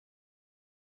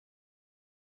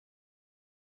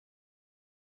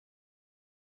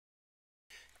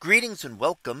Greetings and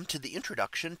welcome to the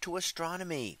introduction to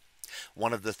astronomy.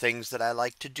 One of the things that I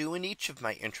like to do in each of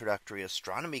my introductory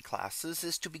astronomy classes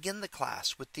is to begin the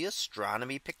class with the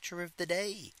astronomy picture of the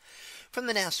day from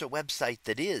the NASA website,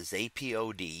 that is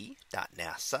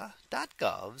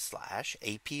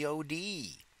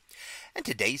apod.nasa.gov/apod. And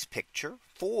today's picture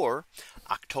for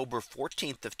October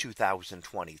 14th of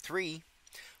 2023.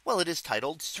 Well, it is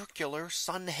titled Circular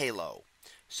Sun Halo.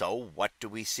 So what do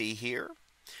we see here?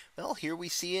 Well, here we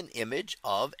see an image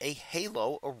of a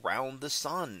halo around the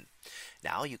sun.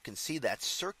 Now you can see that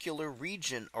circular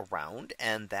region around,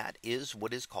 and that is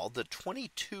what is called the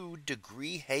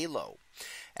 22-degree halo.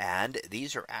 And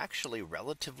these are actually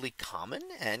relatively common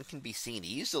and can be seen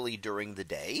easily during the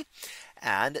day.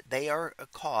 And they are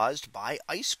caused by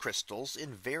ice crystals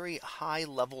in very high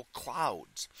level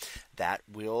clouds that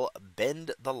will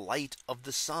bend the light of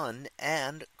the sun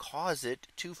and cause it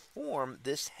to form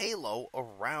this halo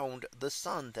around the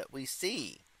sun that we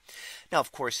see. Now,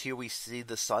 of course, here we see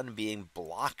the sun being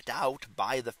blocked out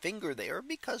by the finger there,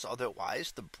 because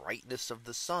otherwise the brightness of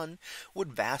the sun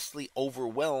would vastly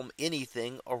overwhelm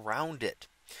anything around it.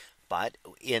 But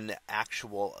in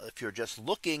actual, if you're just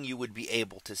looking, you would be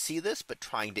able to see this, but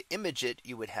trying to image it,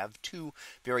 you would have two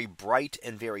very bright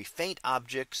and very faint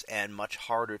objects, and much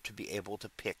harder to be able to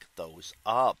pick those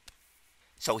up.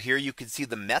 So here you can see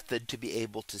the method to be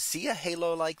able to see a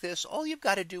halo like this. All you've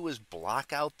got to do is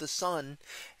block out the sun.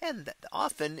 And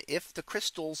often, if the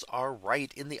crystals are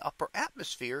right in the upper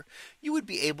atmosphere, you would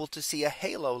be able to see a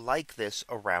halo like this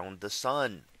around the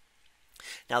sun.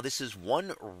 Now, this is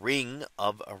one ring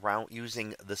of around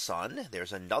using the sun.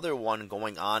 There's another one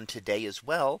going on today as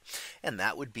well. And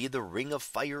that would be the Ring of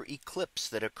Fire eclipse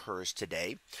that occurs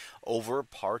today over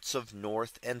parts of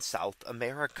North and South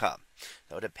America.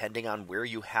 So depending on where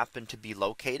you happen to be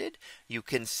located, you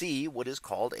can see what is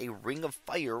called a ring of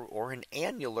fire or an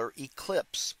annular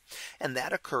eclipse. And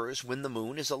that occurs when the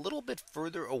moon is a little bit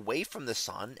further away from the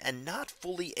sun and not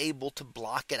fully able to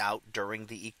block it out during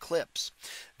the eclipse.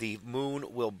 The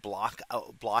moon will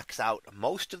blocks out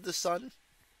most of the sun.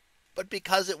 But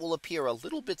because it will appear a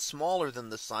little bit smaller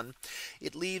than the sun,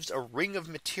 it leaves a ring of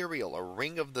material, a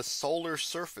ring of the solar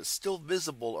surface, still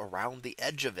visible around the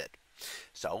edge of it.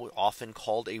 So often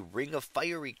called a ring of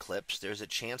fire eclipse. There's a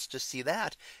chance to see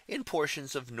that in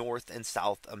portions of North and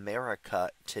South America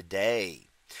today.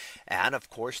 And of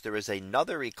course, there is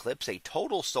another eclipse, a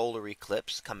total solar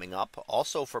eclipse, coming up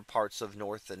also for parts of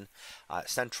North and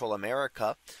Central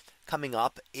America, coming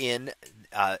up in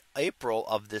April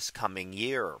of this coming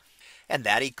year. And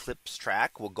that eclipse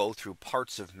track will go through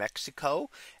parts of Mexico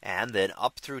and then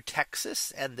up through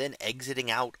Texas and then exiting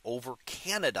out over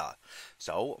Canada.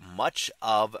 So much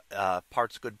of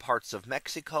good parts of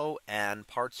Mexico and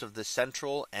parts of the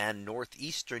central and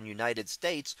northeastern United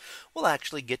States will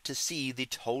actually get to see the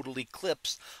total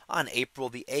eclipse on April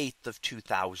the 8th of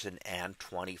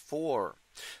 2024.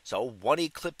 So one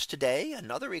eclipse today,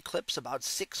 another eclipse about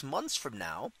 6 months from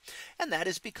now. And that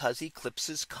is because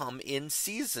eclipses come in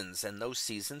seasons, and those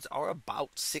seasons are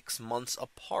about 6 months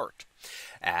apart.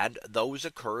 And those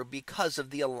occur because of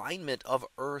the alignment of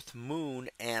Earth, moon,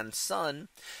 and sun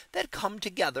that come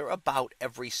together about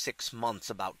every 6 months,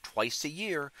 about twice a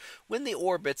year, when the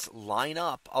orbits line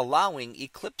up, allowing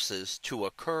eclipses to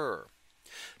occur.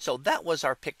 So that was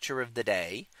our picture of the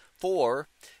day for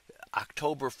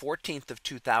October 14th of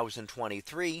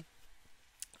 2023.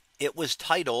 It was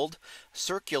titled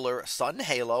Circular Sun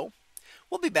Halo.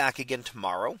 We'll be back again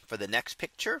tomorrow for the next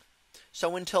picture.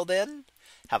 So until then,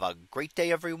 have a great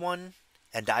day, everyone,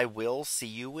 and I will see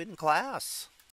you in class.